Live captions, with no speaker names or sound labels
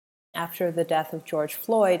after the death of George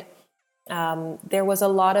Floyd, there was a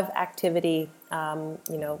lot of activity,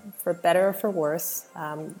 for better or for worse,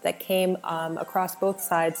 that came across both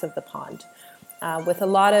sides of the pond, with a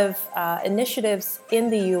lot of initiatives in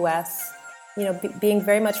the U.S., being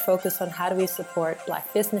very much focused on how do we support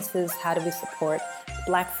Black businesses, how do we support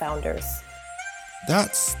Black founders.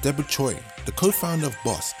 That's Deborah Choi, the co-founder of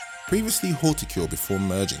Bosque, previously Horticure before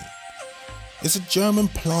merging. It's a German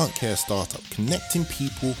plant care startup connecting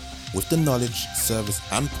people with the knowledge, service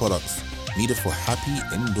and products needed for happy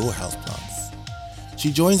indoor houseplants.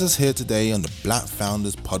 She joins us here today on the Black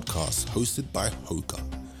Founders podcast hosted by Hoka,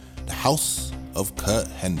 the house of Kurt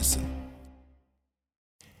Henderson.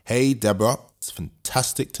 Hey Deborah, it's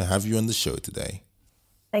fantastic to have you on the show today.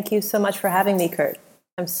 Thank you so much for having me, Kurt.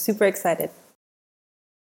 I'm super excited.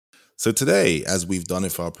 So today, as we've done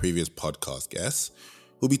with our previous podcast guests,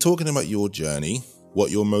 we'll be talking about your journey, what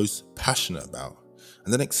you're most passionate about,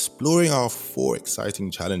 and then exploring our 4 exciting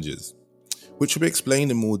challenges, which will be explained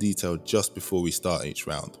in more detail just before we start each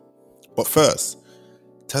round. But first,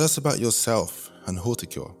 tell us about yourself and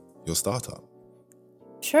Horticure, your startup.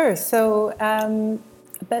 Sure. So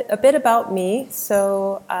a bit about me.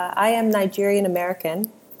 So I am Nigerian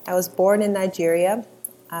American. I was born in Nigeria.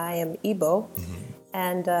 I am Igbo.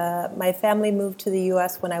 And my family moved to the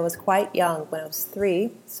U.S. when I was quite young, when I was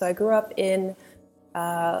 3. So I grew up in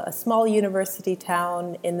a small university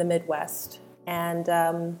town in the Midwest. And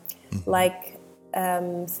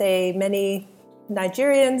say many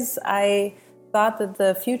Nigerians, I thought that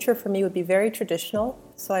the future for me would be very traditional.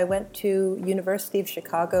 So I went to University of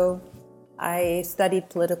Chicago. I studied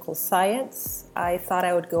political science. I thought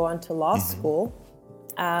I would go on to law school.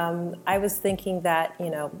 I was thinking that,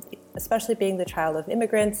 especially being the child of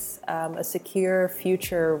immigrants, a secure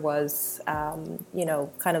future was,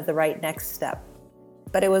 kind of the right next step.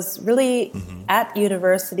 But it was really at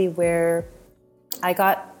university where I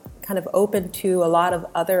got kind of open to a lot of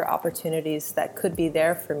other opportunities that could be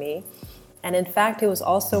there for me. And in fact, it was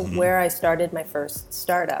also where I started my first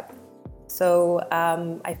startup. So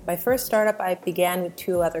my first startup, I began with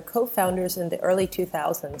 2 other co-founders in the early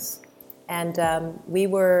 2000s. And we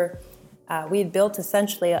had built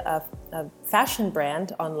essentially a fashion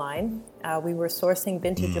brand online. We were sourcing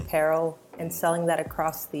vintage apparel and selling that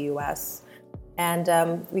across the U.S.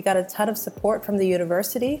 And we got a ton of support from the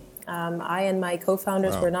university. I and my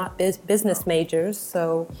co-founders were not business majors,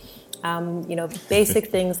 so basic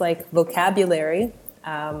things like vocabulary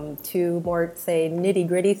to more, say,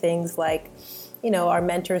 nitty-gritty things like, our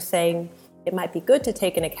mentors saying it might be good to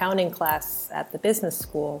take an accounting class at the business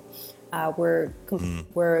school.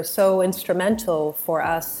 Were so instrumental for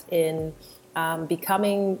us in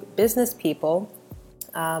becoming business people,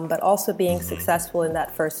 but also being successful in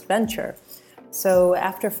that first venture. So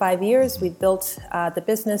after 5 years, we built the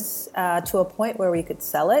business to a point where we could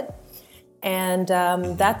sell it. And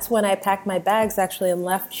that's when I packed my bags actually and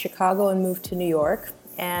left Chicago and moved to New York.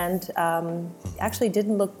 And actually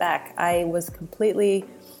didn't look back. I was completely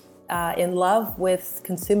in love with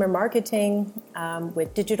consumer marketing,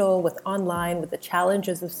 with digital, with online, with the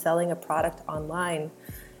challenges of selling a product online.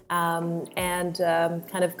 And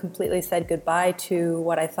kind of completely said goodbye to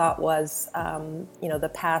what I thought was,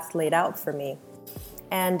 the path laid out for me.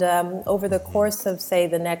 And over the course of, say,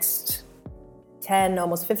 the next 10,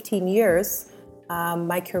 almost 15 years,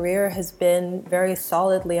 my career has been very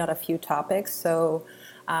solidly on a few topics. So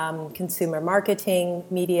consumer marketing,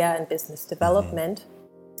 media, and business development.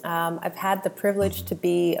 I've had the privilege to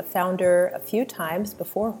be a founder a few times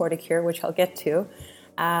before Horticure, which I'll get to.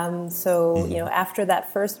 After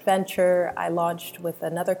that first venture, I launched with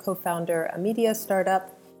another co-founder a media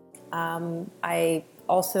startup. I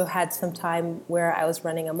also had some time where I was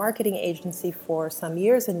running a marketing agency for some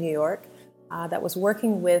years in New York that was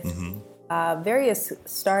working with various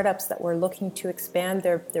startups that were looking to expand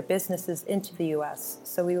their businesses into the U.S.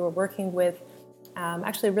 So we were working with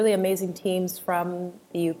actually really amazing teams from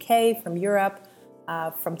the UK, from Europe,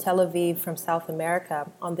 from Tel Aviv, from South America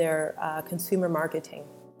on their consumer marketing.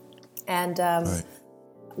 And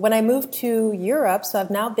when I moved to Europe, so I've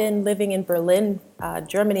now been living in Berlin,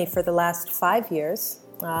 Germany for the last 5 years.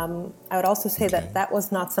 I would also say that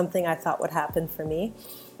was not something I thought would happen for me.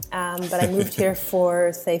 But I moved here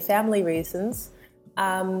for, say, family reasons.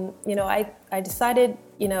 I decided,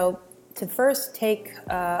 to first take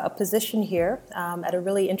a position here at a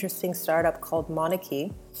really interesting startup called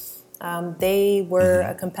Monarchy. They were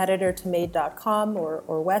a competitor to Made.com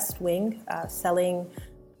or West Wing, selling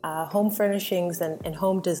home furnishings and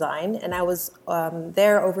home design. And I was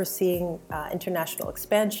there overseeing international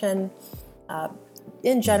expansion,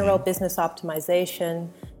 in general business optimization,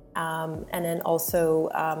 and then also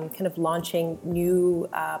kind of launching new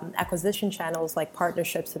acquisition channels like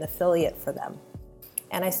partnerships and affiliate for them.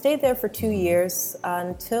 And I stayed there for 2 years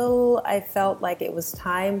until I felt like it was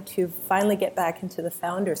time to finally get back into the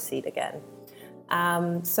founder seat again.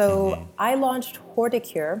 So I launched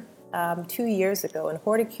Horticure 2 years ago, and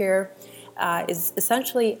Horticure is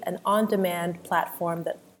essentially an on-demand platform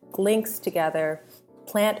that links together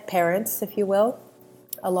plant parents, if you will,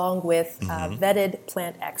 along with vetted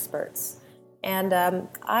plant experts. And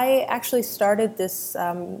I actually started this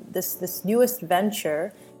newest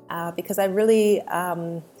venture because I really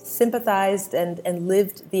sympathized and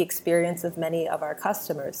lived the experience of many of our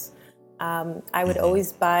customers. I would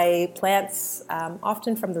always buy plants,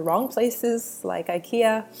 often from the wrong places, like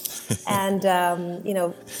IKEA, and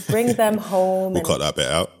bring them home. We'll cut that bit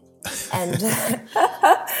out. And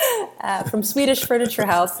from Swedish furniture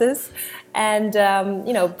houses, and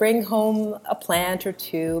bring home a plant or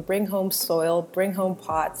two, bring home soil, bring home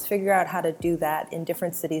pots, figure out how to do that in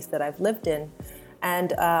different cities that I've lived in.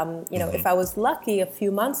 And, if I was lucky, a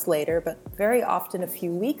few months later, but very often a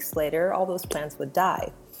few weeks later, all those plants would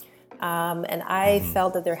die. And I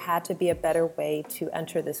felt that there had to be a better way to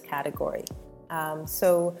enter this category.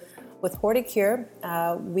 So with Horticure,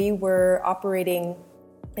 we were operating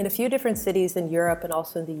in a few different cities in Europe and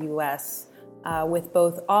also in the US, with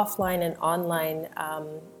both offline and online,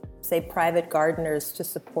 say, private gardeners to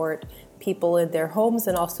support people in their homes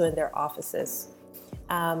and also in their offices.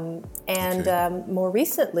 More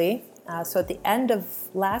recently, so at the end of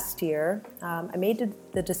last year, I made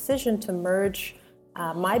the decision to merge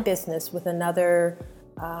my business with another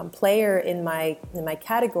player in my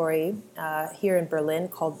category here in Berlin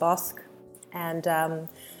called Bosque. And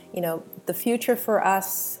the future for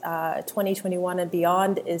us, 2021 and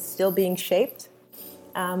beyond, is still being shaped.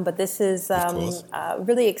 But this is a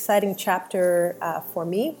really exciting chapter for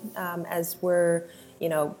me as we're,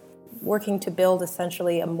 working to build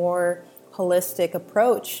essentially a more holistic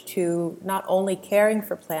approach to not only caring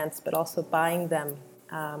for plants, but also buying them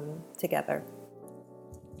together.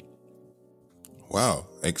 Wow,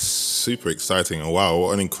 super exciting. And wow,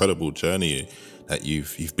 what an incredible journey that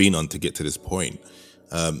you've been on to get to this point.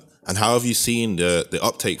 And how have you seen the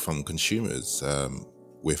uptake from consumers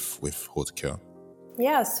with Horticure?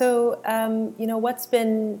 Yeah, so what's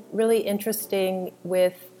been really interesting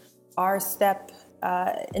with our step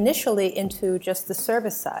initially into just the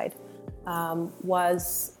service side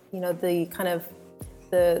was the kind of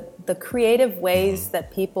the creative ways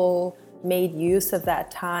that people made use of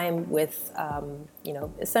that time with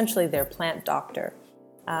essentially their plant doctor.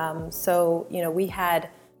 So we had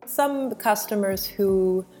some customers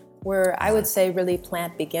who were, I would say, really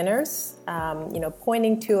plant beginners,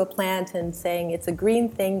 pointing to a plant and saying it's a green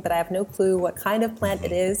thing, but I have no clue what kind of plant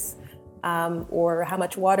it is, or how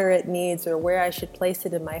much water it needs, or where I should place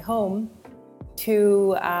it in my home,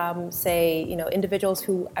 to say, individuals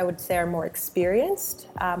who I would say are more experienced,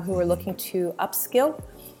 who are looking to upskill.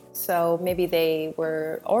 So maybe they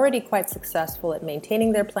were already quite successful at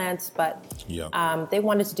maintaining their plants, but they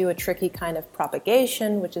wanted to do a tricky kind of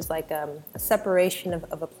propagation, which is like a separation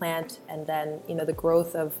of a plant, and then the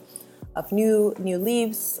growth of new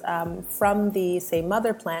leaves from the, say,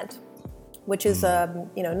 mother plant, which is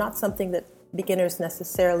not something that beginners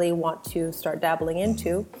necessarily want to start dabbling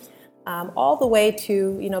into. All the way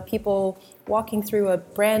to people walking through a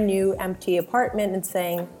brand new empty apartment and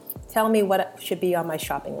saying, tell me what should be on my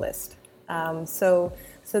shopping list. So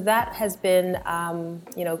that has been,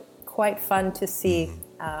 quite fun to see,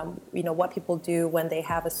 what people do when they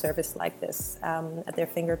have a service like this at their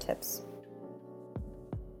fingertips.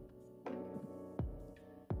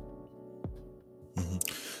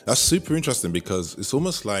 That's super interesting because it's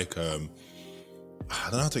almost like I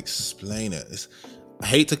don't know how to explain it. I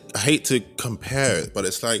hate to compare it, but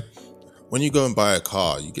it's like when you go and buy a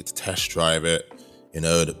car, you get to test drive it.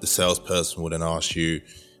 The salesperson will then ask you,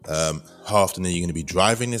 how often are you going to be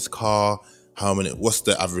driving this car? What's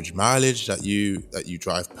the average mileage that you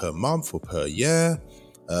drive per month or per year?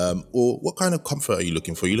 Or what kind of comfort are you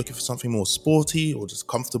looking for? Are you looking for something more sporty or just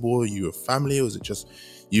comfortable? Are you a family, or is it just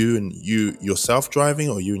you and yourself driving,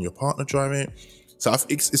 or you and your partner driving? So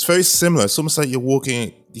it's very similar. It's almost like you're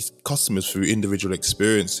walking these customers through individual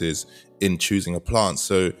experiences in choosing a plant.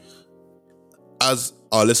 So as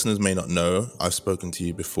our listeners may not know, I've spoken to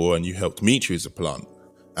you before and you helped me choose a plant.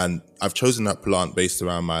 And I've chosen that plant based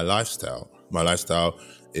around my lifestyle. My lifestyle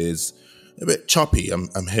is a bit choppy.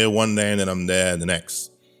 I'm here one day and then I'm there the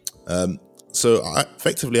next. So I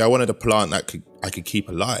wanted a plant that I could keep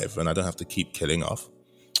alive and I don't have to keep killing off.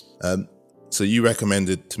 So you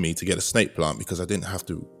recommended to me to get a snake plant because I didn't have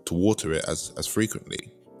to water it as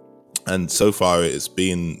frequently. And so far, it's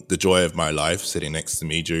been the joy of my life sitting next to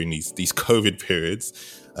me during these COVID periods,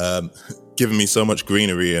 giving me so much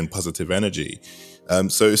greenery and positive energy.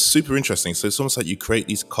 So it's super interesting. So it's almost like you create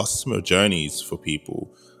these customer journeys for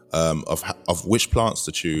people of which plants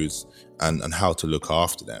to choose and how to look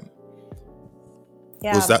after them.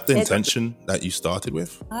 Yeah, was that the intention that you started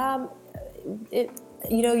with?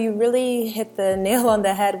 You really hit the nail on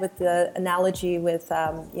the head with the analogy with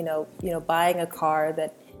buying a car.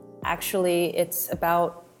 That actually it's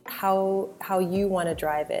about how you want to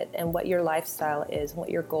drive it and what your lifestyle is and what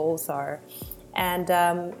your goals are. And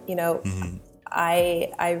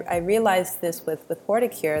I realized this with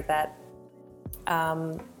Horticure that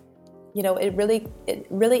it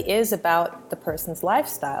really is about the person's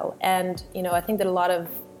lifestyle. And I think that a lot of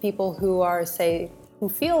people who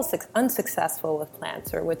feel unsuccessful with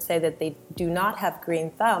plants, or would say that they do not have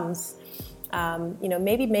green thumbs,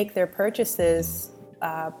 maybe make their purchases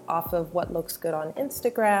off of what looks good on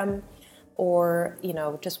Instagram, or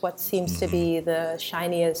just what seems to be the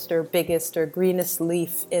shiniest or biggest or greenest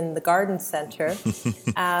leaf in the garden center.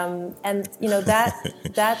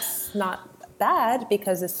 That's not bad,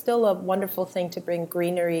 because it's still a wonderful thing to bring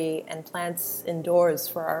greenery and plants indoors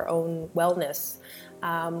for our own wellness.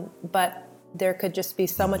 But there could just be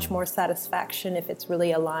so much more satisfaction if it's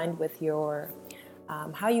really aligned with your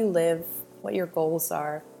how you live, what your goals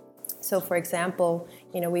are. So, for example,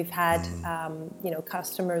 we've had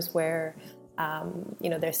customers where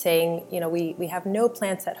they're saying, we have no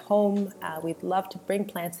plants at home. We'd love to bring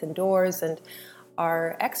plants indoors, and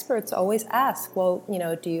our experts always ask, well,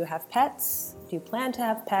 do you have pets? Do you plan to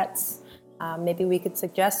have pets? Maybe we could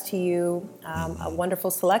suggest to you a wonderful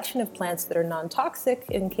selection of plants that are non-toxic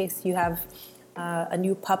in case you have a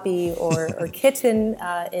new puppy or kitten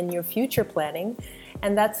in your future planning.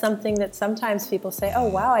 And that's something that sometimes people say, oh,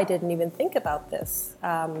 wow, I didn't even think about this.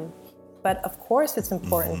 But of course, it's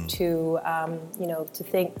important to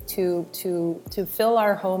fill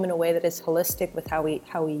our home in a way that is holistic with how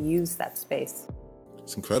we use that space.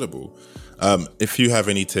 It's incredible. If you have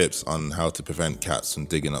any tips on how to prevent cats from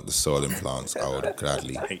digging up the soil in plants, I would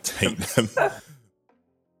gladly take them.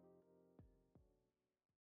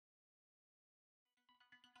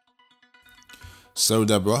 So,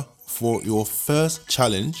 Deborah, for your first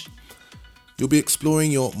challenge, you'll be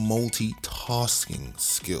exploring your multitasking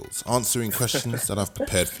skills, answering questions that I've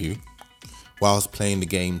prepared for you whilst playing the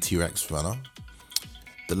game T-Rex Runner.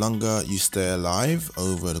 The longer you stay alive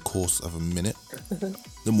over the course of a minute,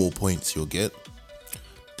 the more points you'll get.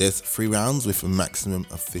 There's 3 rounds with a maximum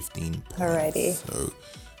of 15 points. Alrighty. So,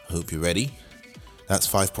 hope you're ready. That's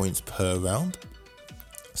 5 points per round.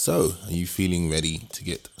 So, are you feeling ready to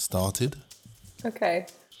get started? Okay.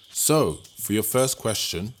 So, for your first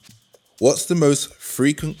question, what's the most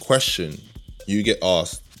frequent question you get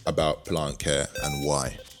asked about plant care and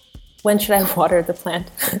why? When should I water the plant?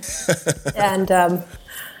 And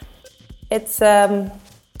it's a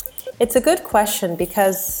good question,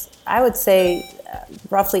 because I would say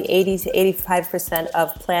roughly 80 to 85%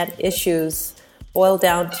 of plant issues boil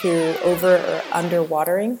down to over or under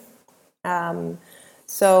watering.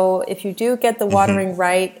 So if you do get the watering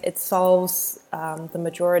right, it solves the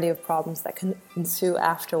majority of problems that can ensue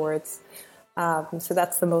afterwards. So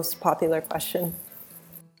that's the most popular question.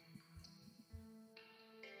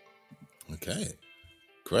 Okay,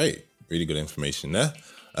 great. Really good information there.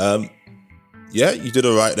 Yeah, you did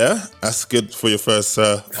all right there. That's good for your first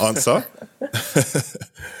answer.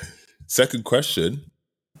 Second question.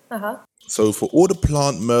 So for all the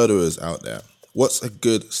plant murderers out there, what's a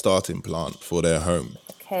good starting plant for their home?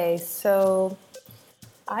 Okay, so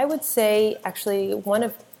I would say actually one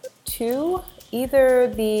of 2, either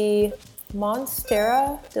the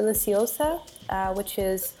Monstera deliciosa, which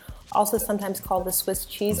is also sometimes called the Swiss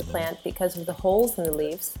cheese plant because of the holes in the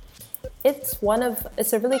leaves. It's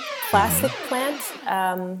a really classic plant.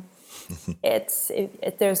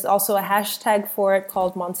 There's also a hashtag for it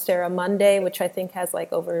called Monstera Monday, which I think has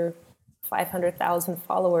like over 500,000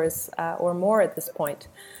 followers or more at this point.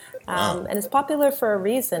 And it's popular for a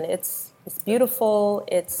reason. It's beautiful.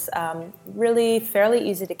 It's really fairly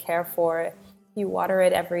easy to care for. You water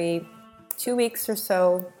it every 2 weeks or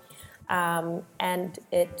so. And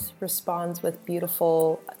it responds with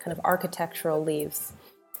beautiful kind of architectural leaves.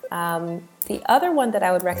 The other one that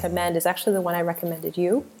I would recommend is actually the one I recommended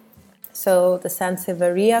you. So the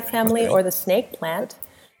Sansevieria family, or the snake plant.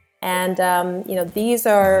 And, these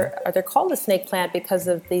they're called the snake plant because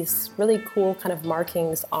of these really cool kind of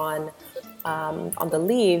markings on the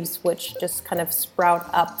leaves, which just kind of sprout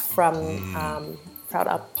up from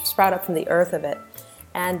the earth of it.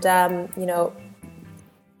 And,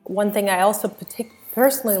 one thing I also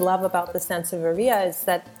personally love about the Sansevieria is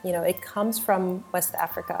that, it comes from West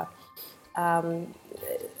Africa.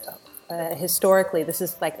 Historically, this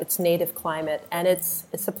is like its native climate, and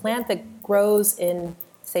it's a plant that grows in,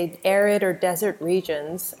 say, arid or desert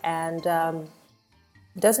regions, and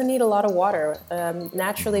doesn't need a lot of water.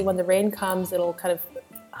 Naturally, when the rain comes, it'll kind of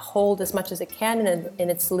hold as much as it can in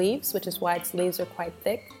its leaves, which is why its leaves are quite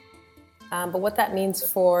thick. But what that means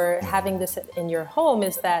for having this in your home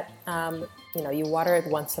is that you water it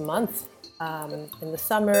once a month. In the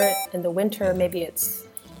summer, in the winter, maybe it's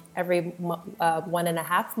every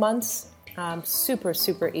 1.5 months. Super,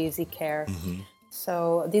 super easy care.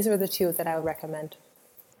 So these are the two that I would recommend.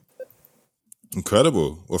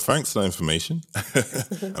 Incredible. Well, thanks for that information.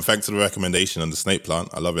 And thanks for the recommendation on the snake plant.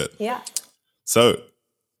 I love it. Yeah. So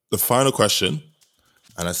the final question,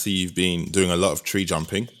 and I see you've been doing a lot of tree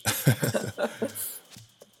jumping.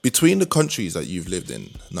 Between the countries that you've lived in,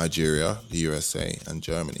 Nigeria, the USA, and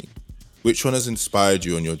Germany, which one has inspired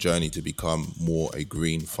you on your journey to become more a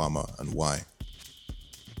green farmer, and why?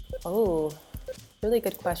 Oh, really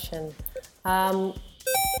good question.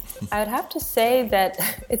 I would have to say that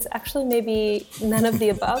it's actually maybe none of the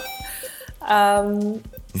above.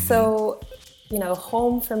 So,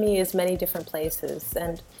 home for me is many different places.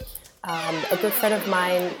 And a good friend of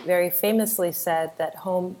mine very famously said that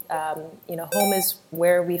home is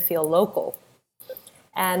where we feel local.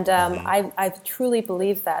 And I truly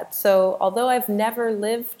believe that. So although I've never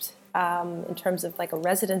lived in terms of like a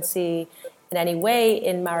residency in any way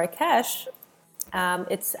in Marrakesh,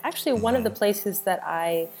 it's actually one of the places that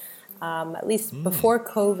I, at least before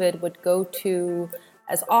COVID, would go to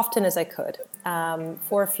as often as I could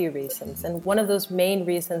for a few reasons. And one of those main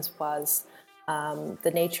reasons was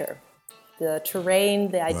the nature, the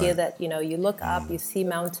terrain, the idea that, you look up, you see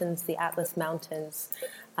mountains, the Atlas Mountains,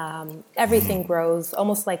 everything grows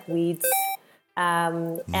almost like weeds.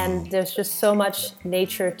 And there's just so much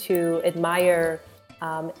nature to admire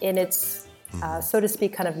in its, so to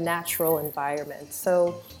speak, kind of natural environment.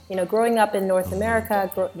 So, growing up in North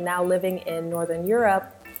America, now living in Northern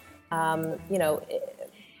Europe,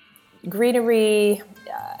 greenery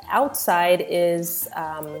outside is,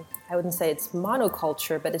 I wouldn't say it's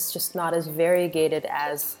monoculture, but it's just not as variegated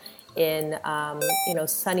as in,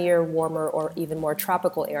 sunnier, warmer, or even more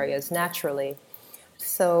tropical areas naturally.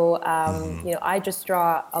 So, I just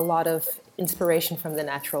draw a lot of inspiration from the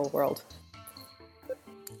natural world.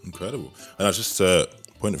 Incredible. And I just a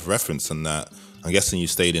point of reference on that. I'm guessing you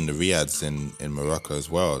stayed in the riads in Morocco as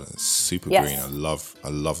well. It's super green. I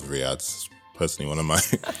love riads. Personally, one of my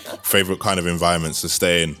favorite kind of environments to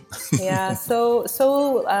stay in. Yeah, so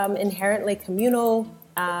inherently communal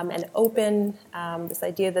and open. This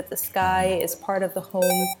idea that the sky is part of the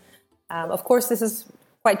home. Of course, this is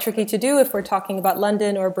quite tricky to do if we're talking about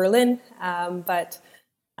London or Berlin, but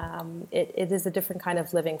it is a different kind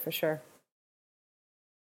of living for sure.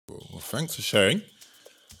 Well, thanks for sharing.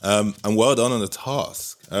 And well done on the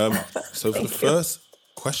task. So for the first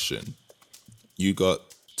question, you got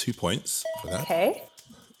 2 points for that. Okay.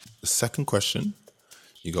 The second question,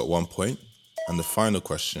 you got 1 point. And the final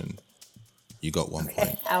question, you got 1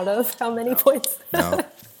 point. Out of how many points? Now,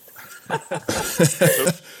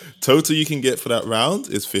 total you can get for that round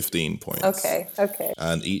is 15 points. Okay.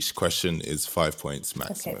 And each question is 5 points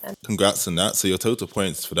maximum. Okay, Congrats on that. So your total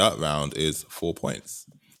points for that round is 4 points.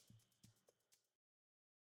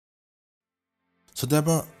 So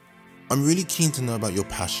Deborah, I'm really keen to know about your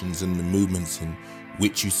passions and the movements in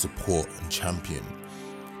which you support and champion.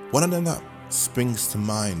 One of them that springs to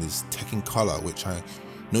mind is Tech in Color, which I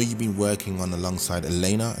know you've been working on alongside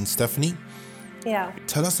Elena and Stephanie. Yeah.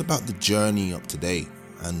 Tell us about the journey up to date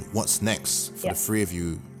and what's next for the three of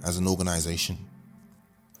you as an organization.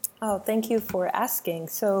 Oh, thank you for asking.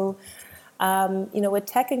 So, with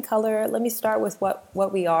Tech in Color, let me start with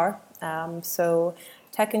what we are. So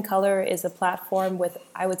Tech in Color is a platform with,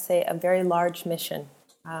 I would say, a very large mission.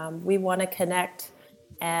 We want to connect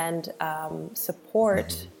and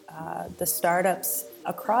support the startups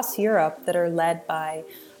across Europe that are led by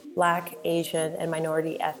Black, Asian, and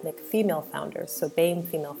minority ethnic female founders, so BAME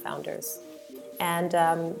female founders. And,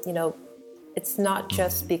 it's not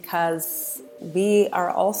just because we are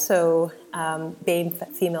also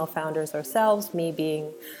BAME female founders ourselves, me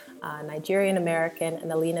being Nigerian American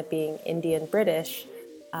and Alina being Indian British.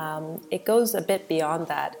 It goes a bit beyond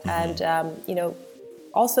that. And,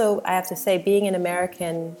 also, I have to say, being an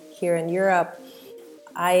American here in Europe,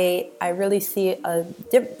 I really see a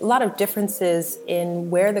lot of differences in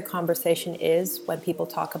where the conversation is when people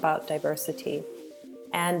talk about diversity.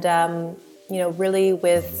 And, really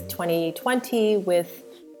with 2020, with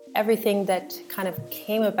everything that kind of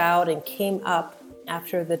came about and came up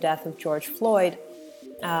after the death of George Floyd,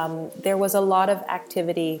 there was a lot of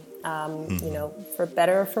activity, for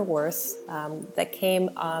better or for worse, that came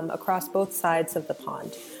across both sides of the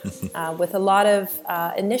pond, with a lot of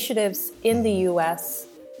initiatives in the U.S.,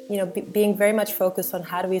 being very much focused on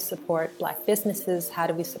how do we support Black businesses, how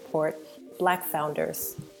do we support Black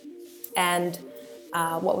founders. And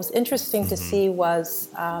what was interesting to see was,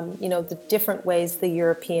 the different ways the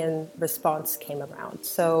European response came around.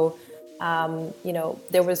 So,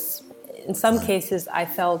 there was, in some cases, I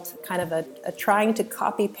felt kind of a trying to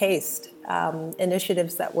copy-paste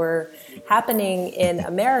initiatives that were happening in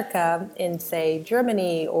America, in, say,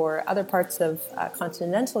 Germany or other parts of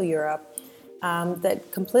continental Europe,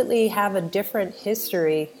 that completely have a different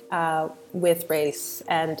history with race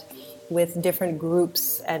and with different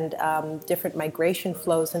groups and different migration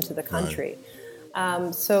flows into the country.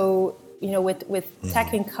 Right. So, with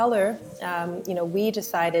Tech in Color, we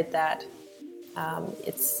decided that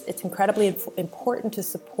it's incredibly important to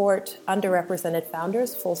support underrepresented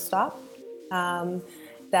founders, full stop.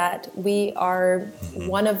 That we are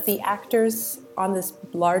one of the actors on this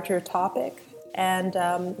larger topic, and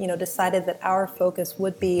decided that our focus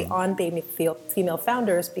would be on baby female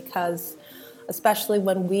founders, because especially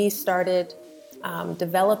when we started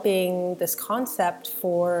developing this concept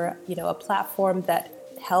for a platform that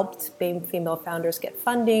helped baby female founders get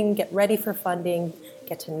funding, get ready for funding,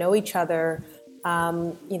 get to know each other.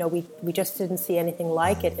 We just didn't see anything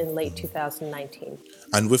like it in late 2019.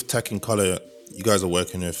 And with Tech in Color, you guys are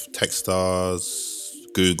working with Techstars,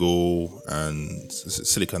 Google, and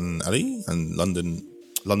Silicon Alley and London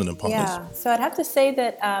and partners. Yeah, so I'd have to say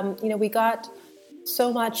that we got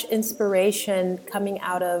so much inspiration coming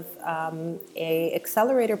out of a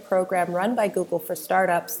accelerator program run by Google for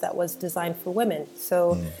startups that was designed for women.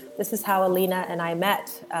 So this is how Alina and I met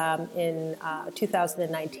in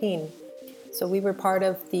 2019. So we were part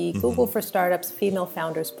of the Google for Startups Female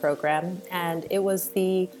Founders Program, and it was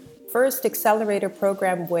the first accelerator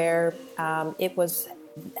program where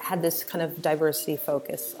had this kind of diversity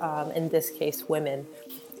focus, in this case, women.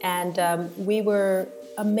 And we were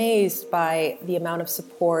amazed by the amount of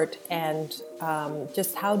support and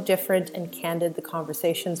just how different and candid the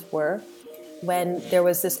conversations were when there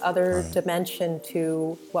was this other dimension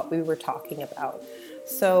to what we were talking about.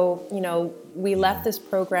 So, we left this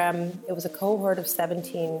program. It was a cohort of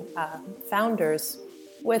 17 founders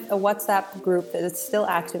with a WhatsApp group that is still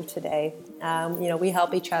active today. We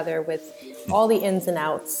help each other with all the ins and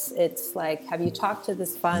outs. It's like, have you talked to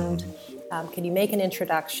this fund? Can you make an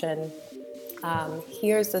introduction?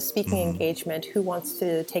 Here's a speaking engagement. Who wants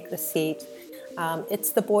to take the seat?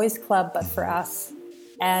 It's the boys' club, but for us.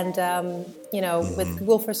 And, with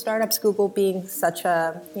Google for Startups, Google being such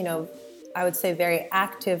a, I would say, very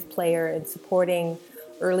active player in supporting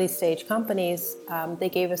early stage companies, they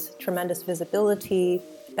gave us tremendous visibility.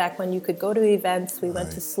 Back when you could go to events, we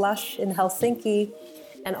went to Slush in Helsinki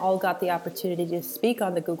and all got the opportunity to speak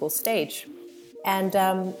on the Google stage. And,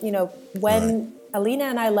 when Alina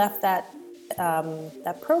and I left that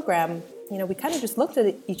program, we kind of just looked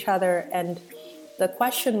at each other, and the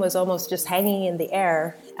question was almost just hanging in the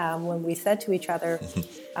air when we said to each other,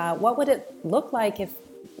 what would it look like if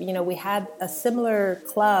we had a similar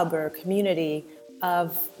club or community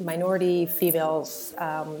of minority females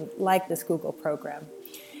like this Google program.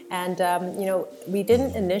 And, we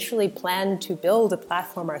didn't initially plan to build a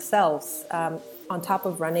platform ourselves on top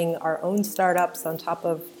of running our own startups, on top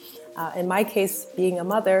of, in my case, being a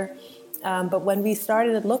mother. But when we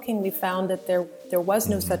started looking, we found that there was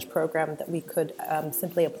no such program that we could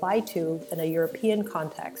simply apply to in a European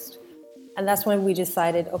context. And that's when we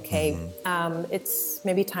decided, okay, it's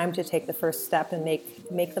maybe time to take the first step and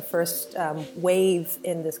make the first wave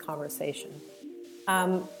in this conversation.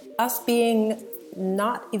 Us being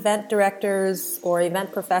not event directors or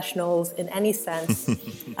event professionals in any sense,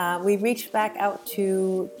 we reached back out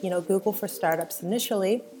to Google for Startups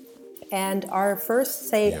initially, and our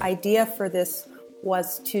first idea for this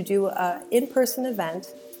was to do an in-person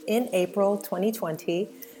event in April 2020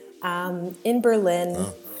 in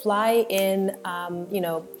Berlin. Fly in,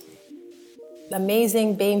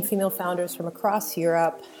 amazing BAME female founders from across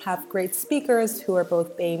Europe, have great speakers who are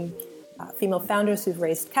both BAME female founders who've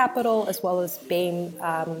raised capital, as well as BAME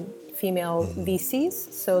female VCs,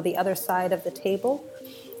 so the other side of the table.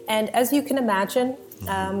 And as you can imagine,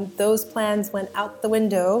 those plans went out the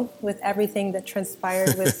window with everything that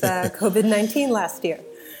transpired with COVID-19 last year.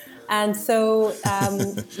 And so,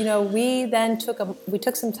 we then took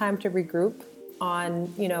some time to regroup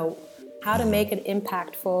on, how to make an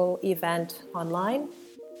impactful event online,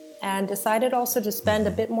 and decided also to spend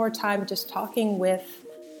a bit more time just talking with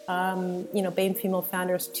BAME female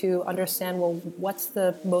founders to understand, well, what's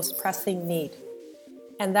the most pressing need?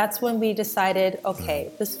 And that's when we decided,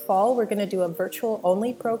 okay, this fall we're going to do a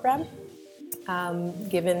virtual-only program,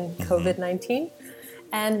 given COVID-19.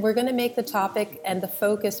 And we're going to make the topic and the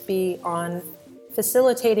focus be on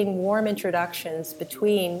facilitating warm introductions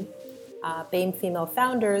between BAME female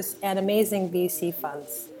founders and amazing VC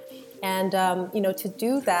funds. And to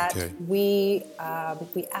do that, we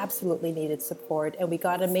absolutely needed support, and we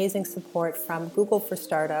got amazing support from Google for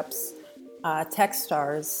Startups,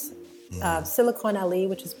 Techstars, Silicon Alley,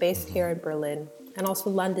 which is based here in Berlin, and also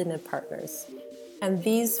London and Partners. And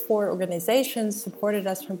these 4 organizations supported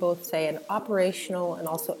us from both, say, an operational and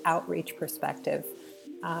also outreach perspective,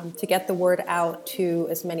 to get the word out to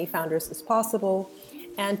as many founders as possible,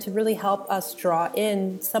 and to really help us draw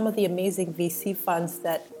in some of the amazing VC funds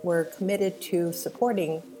that were committed to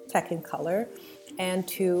supporting Tech in Color, and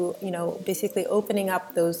to basically opening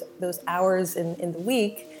up those hours in the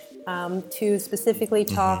week to specifically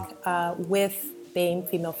talk with BAME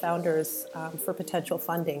female founders for potential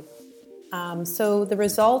funding. So the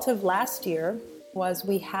result of last year was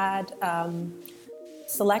we had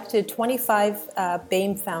selected 25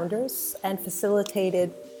 BAME founders and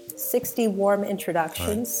facilitated 60 warm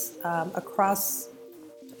introductions across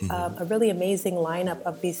a really amazing lineup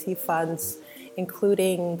of VC funds,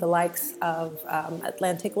 including the likes of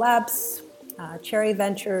Atlantic Labs, Cherry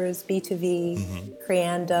Ventures, B2V,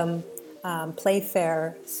 Creandum,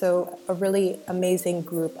 Playfair. So a really amazing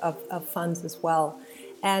group of funds as well.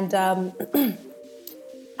 And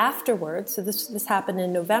afterwards, so this happened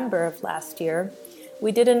in November of last year,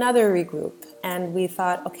 we did another regroup, and we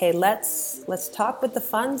thought, okay, let's talk with the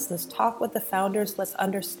funds, let's talk with the founders, let's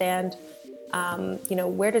understand,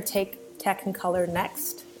 where to take Tech in Color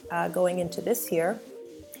next, going into this year.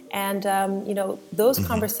 And, those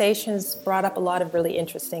conversations brought up a lot of really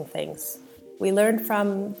interesting things. We learned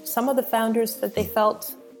from some of the founders that they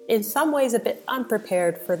felt in some ways a bit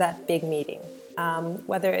unprepared for that big meeting,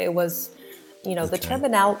 whether it was,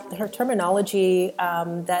 her terminology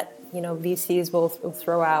that, VCs will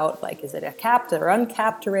throw out, like, is it a capped or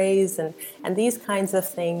uncapped raise, and these kinds of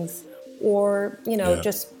things, or,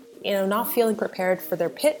 just, not feeling prepared for their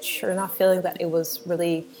pitch, or not feeling that it was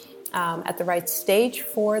really at the right stage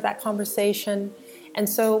for that conversation. And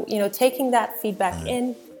so, taking that feedback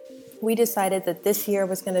in, we decided that this year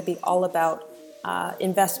was going to be all about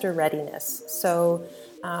investor readiness. So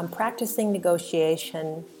practicing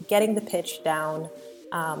negotiation, getting the pitch down,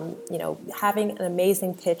 having an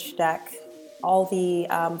amazing pitch deck, all the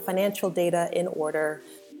financial data in order,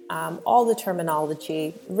 all the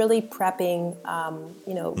terminology, really prepping,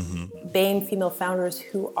 BAME female founders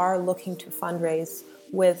who are looking to fundraise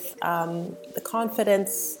with the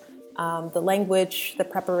confidence, the language, the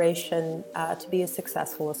preparation to be as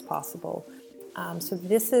successful as possible. So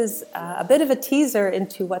this is a bit of a teaser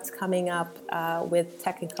into what's coming up with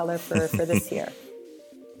Tech in Color for this year.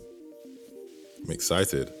 I'm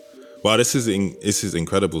excited. Wow, this is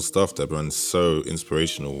incredible stuff, Deborah, and so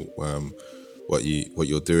inspirational. What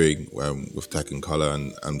you're doing with Tech in Color,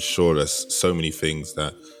 and I'm sure there's so many things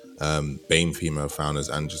that BAME female founders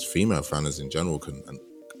and just female founders in general can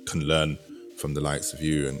learn from the likes of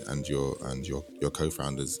you and your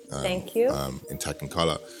co-founders. Thank you. In Tech in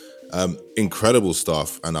Color. Incredible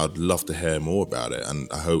stuff, and I'd love to hear more about it. And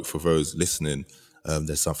I hope for those listening,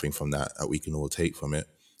 there's something from that we can all take from it.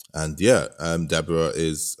 And Deborah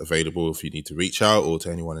is available if you need to reach out, or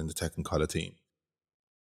to anyone in the Tech in Color team.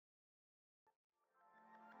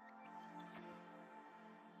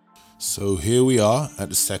 So here we are at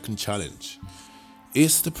the second challenge.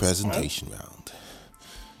 It's the presentation round.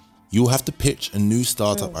 You'll have to pitch a new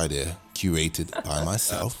startup idea curated by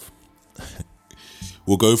myself.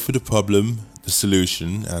 We'll go through the problem, the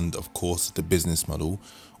solution, and of course the business model,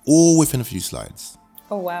 all within a few slides.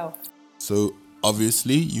 Oh, wow. So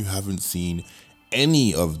obviously you haven't seen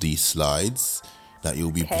any of these slides that you'll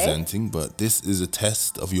be presenting, but this is a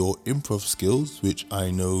test of your improv skills, which I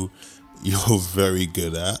know you're very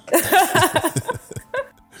good at.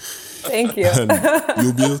 Thank you. And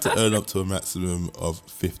you'll be able to earn up to a maximum of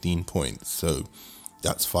 15 points. So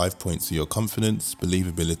that's 5 points to your confidence,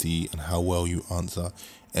 believability, and how well you answer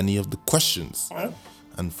any of the questions. Okay.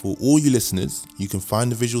 And for all you listeners, you can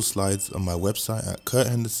find the visual slides on my website at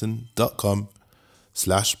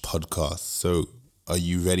kurthenderson.com/podcast. So are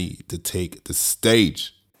you ready to take the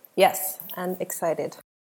stage? Yes, I'm excited.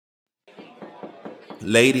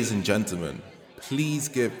 Ladies and gentlemen, please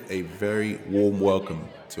give a very warm welcome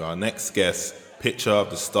to our next guest, pitcher of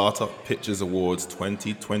the Startup Pitchers Awards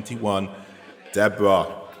 2021, Deborah.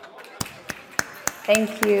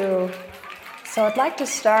 Thank you. So I'd like to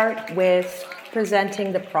start with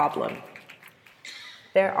presenting the problem.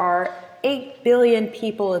 There are 8 billion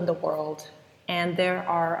people in the world, and there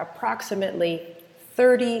are approximately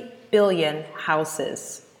 30 billion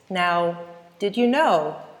houses. Now, did you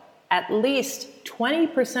know at least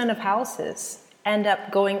 20% of houses end up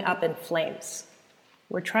going up in flames?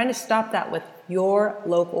 We're trying to stop that with your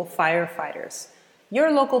local firefighters.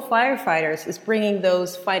 Your local firefighters is bringing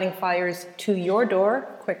those fighting fires to your door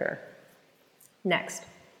quicker. Next.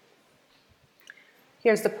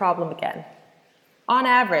 Here's the problem again. On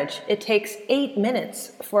average, it takes 8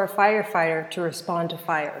 minutes for a firefighter to respond to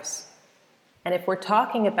fires. And if we're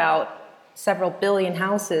talking about several billion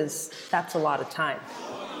houses, that's a lot of time.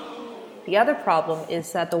 The other problem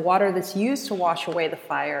is that the water that's used to wash away the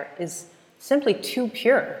fire is simply too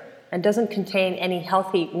pure and doesn't contain any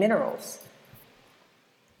healthy minerals.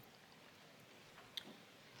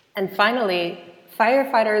 And finally,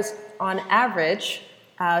 firefighters on average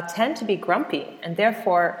tend to be grumpy, and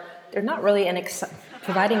therefore they're not really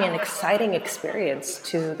providing an exciting experience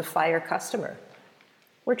to the fire customer.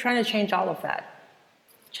 We're trying to change all of that.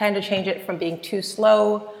 Trying to change it from being too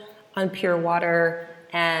slow, unpure water,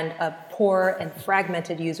 and a poor and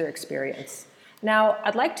fragmented user experience. Now,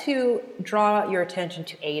 I'd like to draw your attention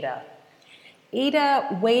to Ada.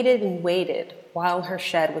 Ada waited and waited while her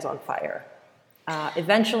shed was on fire.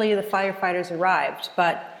 Eventually, the firefighters arrived,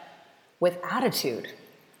 but with attitude,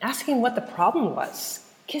 asking what the problem was,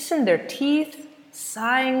 kissing their teeth,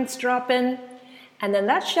 signs dropping, and then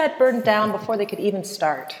that shed burned down before they could even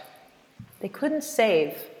start. They couldn't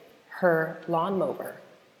save her lawnmower,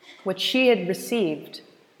 which she had received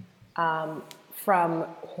from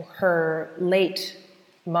her late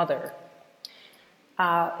mother.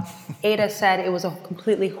 Ada said it was a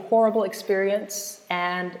completely horrible experience,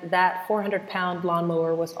 and that 400-pound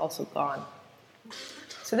lawnmower was also gone.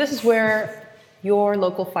 So this is where your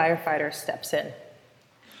local firefighter steps in.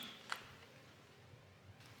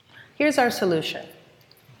 Here's our solution.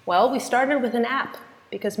 Well, we started with an app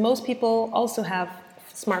because most people also have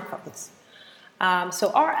smartphones.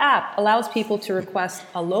 So our app allows people to request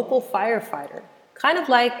a local firefighter, kind of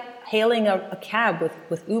like hailing a cab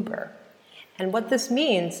with Uber. And what this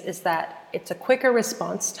means is that it's a quicker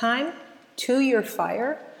response time to your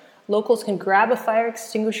fire. Locals can grab a fire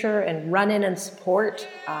extinguisher and run in and support.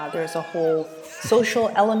 There's a whole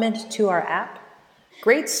social element to our app.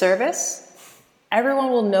 Great service.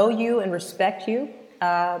 Everyone will know you and respect you,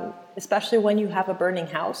 especially when you have a burning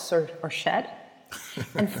house or shed.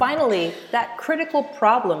 And finally, that critical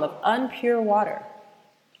problem of unpure water,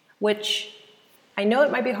 which I know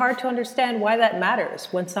it might be hard to understand why that matters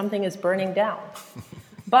when something is burning down.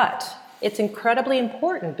 But it's incredibly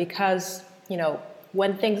important because,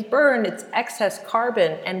 when things burn, it's excess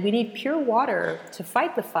carbon, and we need pure water to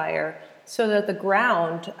fight the fire so that the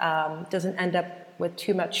ground doesn't end up with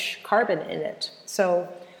too much carbon in it. So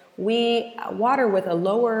we water with a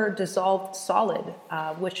lower dissolved solid,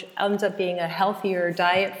 which ends up being a healthier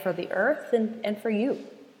diet for the earth and for you.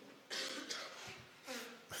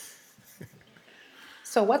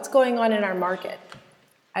 So what's going on in our market?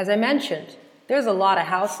 As I mentioned, there's a lot of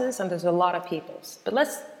houses and there's a lot of people. But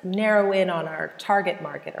let's narrow in on our target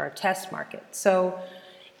market, our test market. So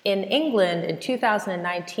in England in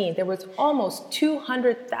 2019, there was almost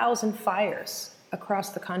 200,000 fires across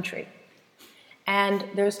the country. And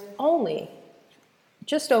there's only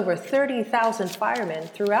just over 30,000 firemen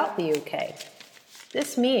throughout the UK.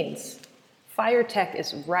 This means fire tech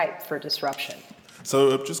is ripe for disruption.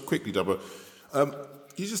 So just quickly, Deborah, can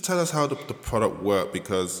you just tell us how the product worked?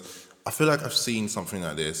 Because I feel like I've seen something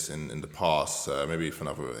like this in the past, maybe for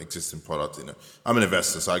another existing product. I'm an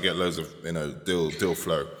investor, so I get loads of deal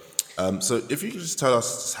flow. So if you could just tell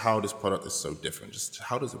us how this product is so different, just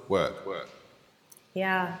how does it work?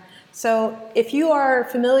 Yeah. So if you are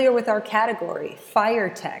familiar with our category, fire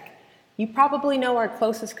tech, you probably know our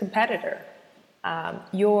closest competitor,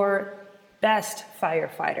 your best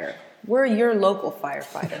firefighter. We're your local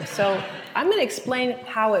firefighter. So I'm going to explain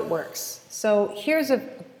how it works. So here's a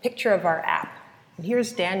picture of our app. And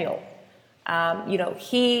here's Daniel.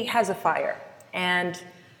 He has a fire, and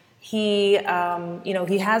he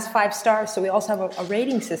has 5 stars. So we also have a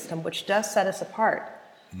rating system, which does set us apart.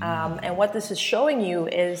 And what this is showing you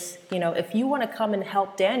is, if you want to come and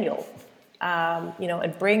help Daniel,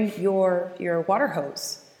 and bring your water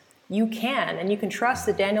hose, you can, and you can trust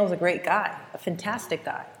that Daniel's a great guy, a fantastic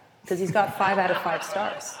guy, because he's got 5 out of 5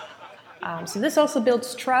 stars. So this also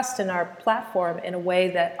builds trust in our platform in a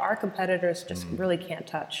way that our competitors just really can't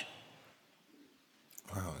touch.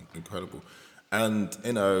 Wow, incredible. And,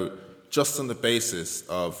 just on the basis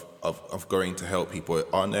of going to help people,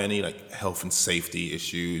 aren't there any like health and safety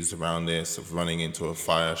issues around this of running into a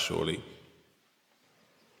fire, surely?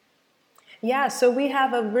 Yeah, so we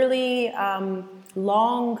have a really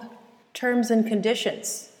long terms and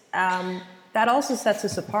conditions. That also sets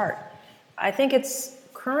us apart. I think it's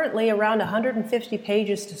currently around 150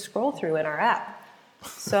 pages to scroll through in our app.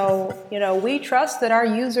 So, we trust that our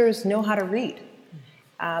users know how to read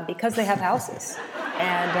because they have houses.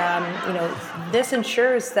 And, this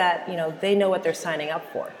ensures that, they know what they're signing up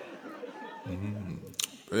for.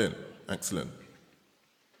 Brilliant. Excellent.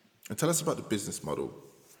 And tell us about the business model.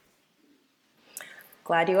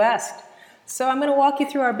 Glad you asked. So I'm going to walk you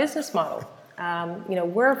through our business model.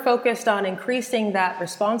 We're focused on increasing that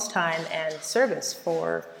response time and service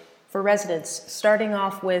for residents, starting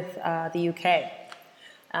off with the UK.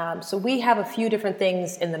 So we have a few different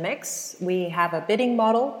things in the mix. We have a bidding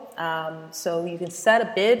model, so you can set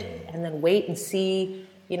a bid and then wait and see,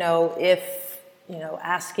 if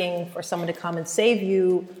asking for someone to come and save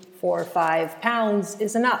you for £5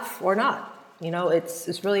 is enough or not.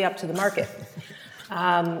 It's really up to the market.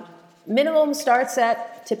 Minimum starts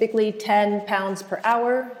at typically £10 per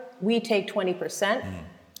hour. We take 20%.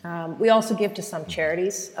 We also give to some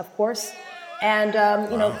charities, of course. And,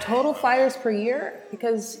 total fires per year,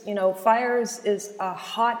 because, fires is a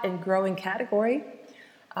hot and growing category,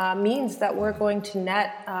 means that we're going to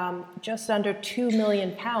net just under £2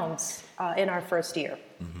 million in our first year.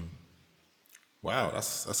 Mm-hmm. Wow,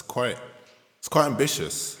 that's quite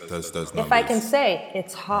ambitious, those numbers. If I can say,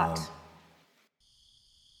 it's hot.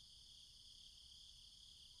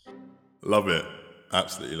 Love it.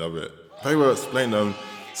 Absolutely love it. Very well explained.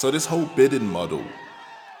 So this whole bidding model,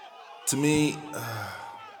 to me,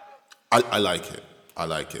 I like it. I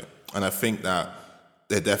like it. And I think that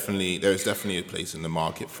there is definitely a place in the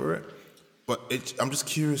market for it. But I'm just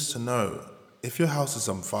curious to know, if your house is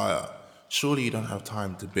on fire, surely you don't have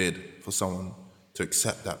time to bid for someone to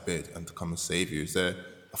accept that bid and to come and save you. Is there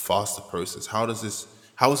a faster process? How is this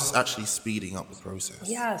actually speeding up the process?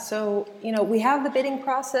 Yeah, so, we have the bidding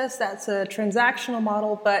process. That's a transactional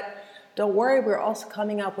model, but don't worry, we're also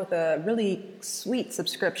coming up with a really sweet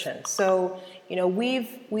subscription. So,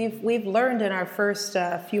 we've learned in our first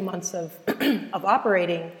few months of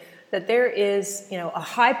operating that there is, a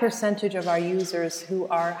high percentage of our users who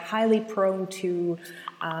are highly prone to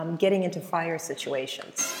getting into fire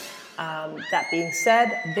situations. That being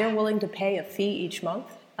said, they're willing to pay a fee each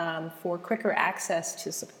month for quicker access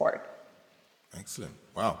to support. Excellent.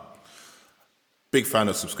 Wow. Big fan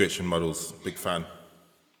of subscription models. Big fan.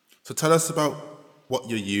 So tell us about what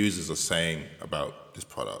your users are saying about this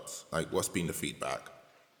product. Like, what's been the feedback?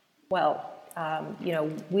 Well,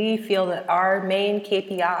 we feel that our main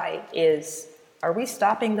KPI is, are we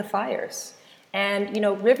stopping the fires? And,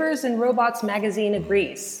 Rivers and Robots magazine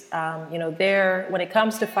agrees. When it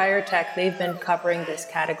comes to fire tech, they've been covering this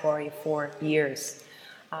category for years.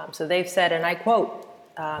 So they've said, and I quote,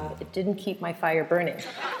 it didn't keep my fire burning.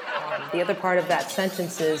 The other part of that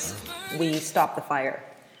sentence is, we stopped the fire.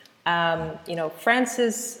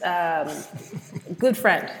 Francis, good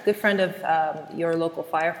friend of your local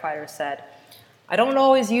firefighter, said, I don't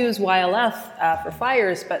always use YLF for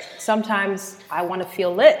fires, but sometimes I want to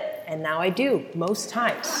feel lit, and now I do, most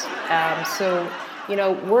times. So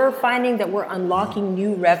we're finding that we're unlocking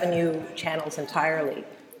new revenue channels entirely.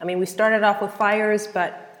 I mean, we started off with fires,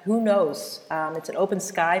 but who knows? It's an open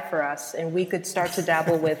sky for us, and we could start to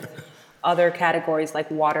dabble with other categories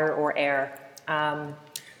like water or air.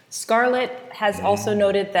 Scarlett has also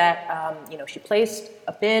noted that, she placed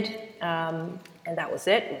a bid, and that was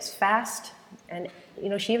it. It was fast. And,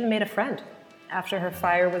 she even made a friend after her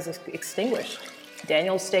fire was extinguished.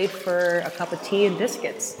 Daniel stayed for a cup of tea and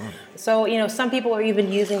biscuits. So, some people are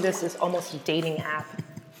even using this as almost a dating app.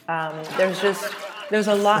 There's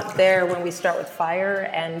a lot there when we start with fire,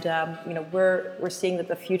 and, we're seeing that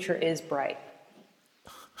the future is bright.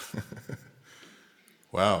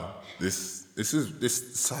 Wow. This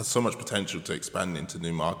has so much potential to expand into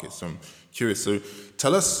new markets. So I'm curious. So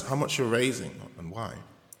tell us how much you're raising and why.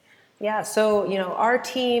 Yeah, so our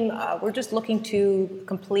team, we're just looking to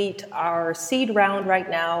complete our seed round right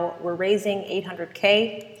now. We're raising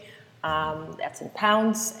 800K. That's in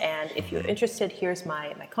pounds. And if you're interested, here's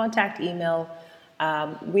my contact email.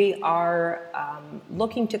 We are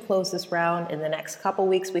looking to close this round in the next couple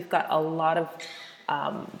weeks. We've got a lot of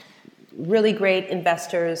really great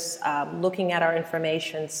investors looking at our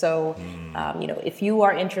information. So, if you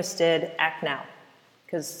are interested, act now,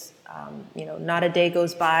 because, not a day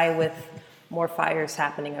goes by with more fires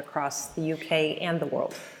happening across the UK and the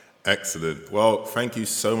world. Excellent. Well, thank you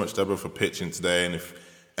so much, Deborah, for pitching today. And if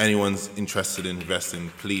anyone's interested in investing,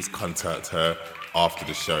 please contact her after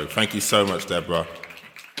the show. Thank you so much, Deborah.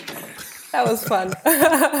 That was fun.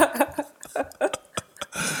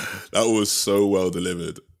 That was so well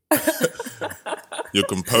delivered. Your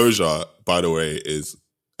composure, by the way, is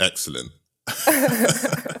excellent.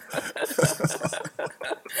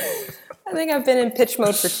 I think I've been in pitch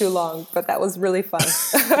mode for too long, but that was really fun.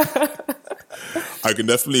 I can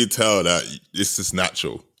definitely tell that it's just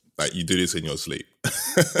natural. Like, you do this in your sleep.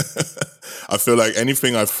 I feel like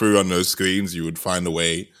anything I threw on those screens, you would find a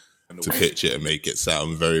way to pitch it and make it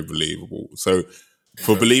sound very believable. So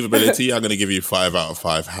for believability, I'm going to give you 5 out of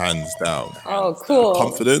 5, hands down. Oh, cool.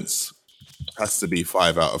 Confidence has to be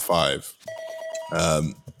 5 out of 5.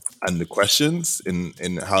 And the questions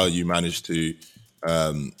in how you manage to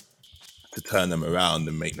turn them around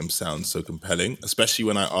and make them sound so compelling, especially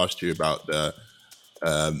when I asked you about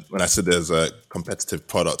when I said there's a competitive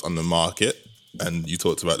product on the market and you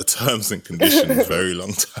talked about the terms and conditions, very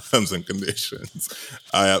long terms and conditions.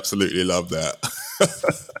 I absolutely love that.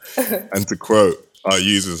 And to quote, our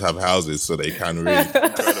users have houses so they can read.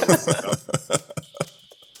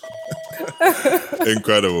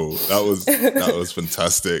 Incredible. That was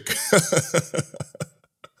fantastic.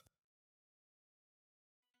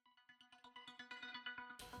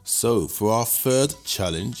 So for our third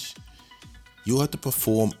challenge, you had to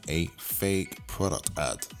perform a fake product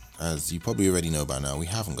ad. As you probably already know by now, we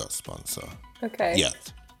haven't got a sponsor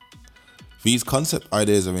yet. These concept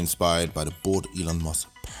ideas are inspired by the bored Elon Musk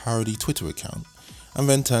parody Twitter account and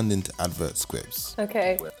then turned into advert scripts.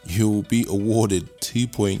 Okay. You will be awarded 2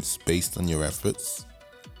 points based on your efforts.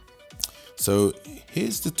 So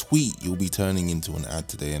here's the tweet you'll be turning into an ad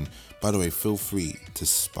today. And by the way, feel free to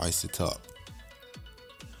spice it up.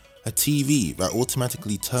 A TV that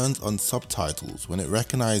automatically turns on subtitles when it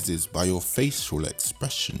recognizes by your facial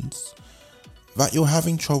expressions that you're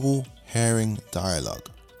having trouble hearing dialogue.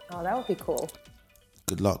 Oh, that would be cool.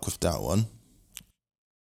 Good luck with that one.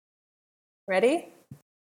 Ready?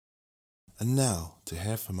 And now to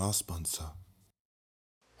hear from our sponsor.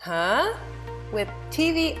 With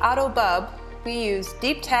TV AutoBub, we use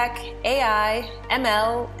deep tech, AI,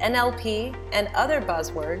 ML, NLP, and other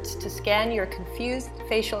buzzwords to scan your confused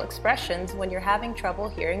facial expressions when you're having trouble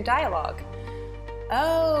hearing dialogue.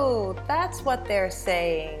 Oh, that's what they're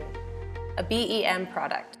saying. A BEM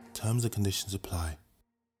product. Terms and conditions apply.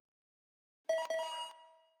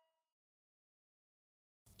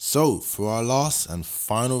 So, for our last and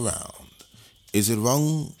final round, is it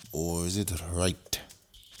wrong or is it right?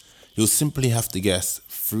 You'll simply have to guess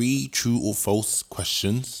 3 true or false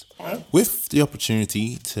questions with the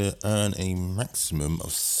opportunity to earn a maximum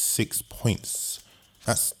of 6 points.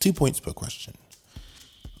 That's 2 points per question.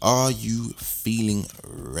 Are you feeling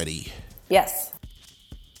ready? Yes.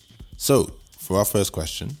 So, for our first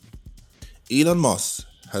question, Elon Musk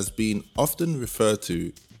has been often referred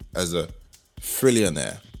to as a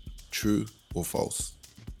trillionaire. True or false?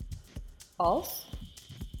 False.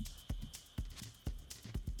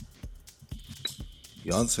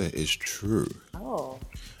 The answer is true. Oh.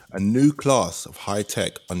 A new class of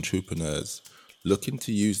high-tech entrepreneurs looking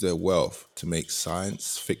to use their wealth to make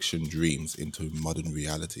science fiction dreams into modern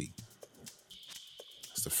reality.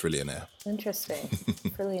 It's the trillionaire. Interesting.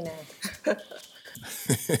 Trillionaire.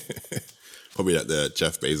 Probably like the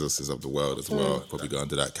Jeff Bezoses of the world as well. Probably go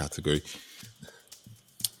under that category.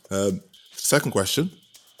 Second question.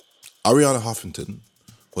 Arianna Huffington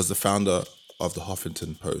was the founder of the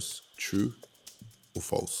Huffington Post. True or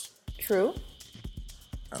false? True.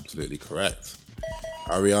 Absolutely correct.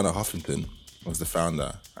 Arianna Huffington was the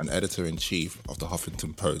founder and editor-in-chief of the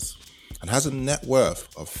Huffington Post and has a net worth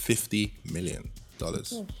of $50 million.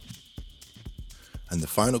 And the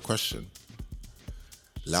final question.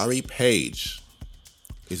 Larry Page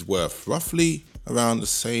is worth roughly around the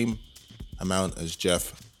same amount as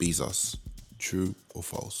Jeff Bezos. True or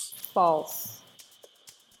false? False.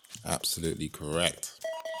 Absolutely correct.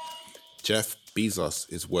 Jeff Bezos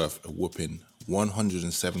is worth a whopping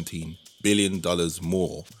 $117 billion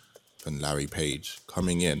more than Larry Page,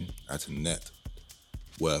 coming in at a net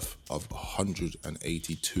worth of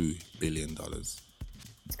 $182 billion.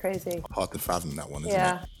 It's crazy. Hard to fathom that one, isn't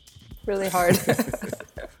Yeah, really hard.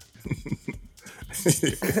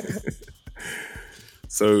 it?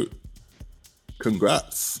 So,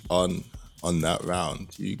 congrats on that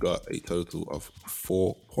round. You got a total of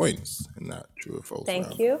 4 points in that true or false round.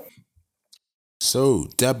 Thank you. So,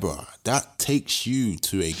 Deborah, that takes you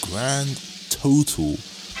to a grand total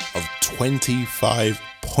of 25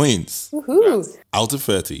 points. Woohoo! Out of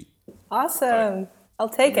 30. Awesome. I'll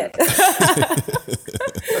take it.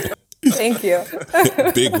 Thank you.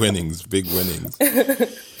 Big winnings, big winnings.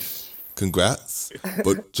 Congrats.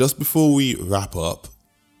 But just before we wrap up,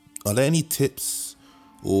 are there any tips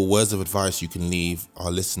or words of advice you can leave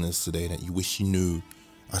our listeners today that you wish you knew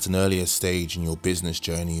at an earlier stage in your business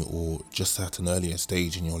journey or just at an earlier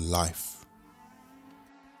stage in your life?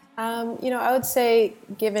 I would say,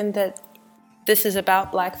 given that this is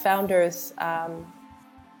about Black founders,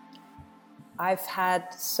 I've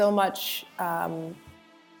had so much, I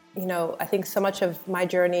think so much of my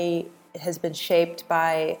journey has been shaped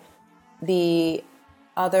by the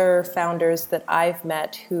other founders that I've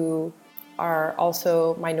met who are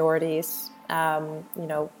also minorities,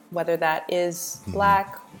 whether that is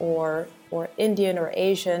Black or Indian or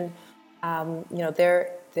Asian.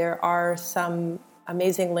 There are some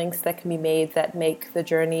amazing links that can be made that make the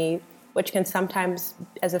journey, which can sometimes,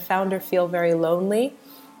 as a founder, feel very lonely.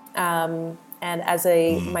 And as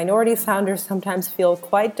a minority founder, sometimes feel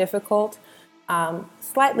quite difficult,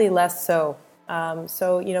 slightly less so.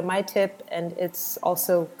 My tip, and it's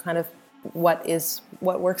also kind of what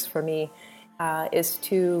works for me, is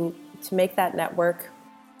to make that network.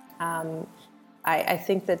 I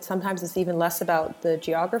think that sometimes it's even less about the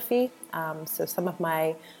geography. So some of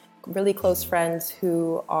my really close friends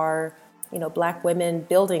who are, Black women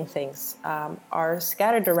building things, are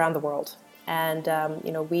scattered around the world. And,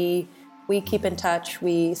 we keep in touch,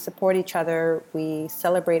 we support each other, we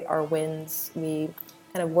celebrate our wins, we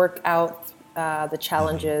kind of work out the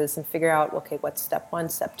challenges and figure out, okay, what's step 1,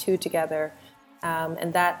 step 2 together.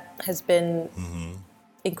 And that has been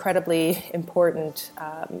incredibly important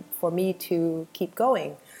for me to keep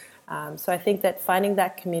going. So I think that finding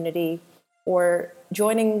that community or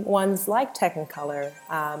joining ones like Technicolor,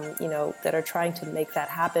 that are trying to make that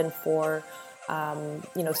happen for,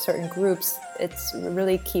 certain groups, it's a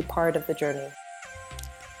really key part of the journey.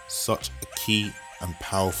 Such a key and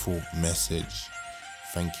powerful message.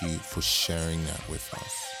 Thank you for sharing that with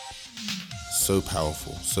us. So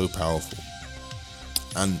powerful, so powerful.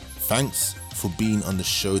 And thanks for being on the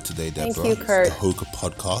show today, Deborah. Thank you, Kurt. The Hoka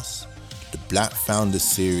Podcast, the Black Founders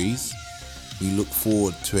Series. We look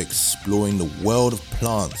forward to exploring the world of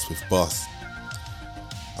plants with Bosque,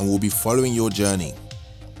 and we'll be following your journey.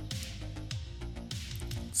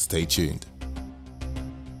 Stay tuned.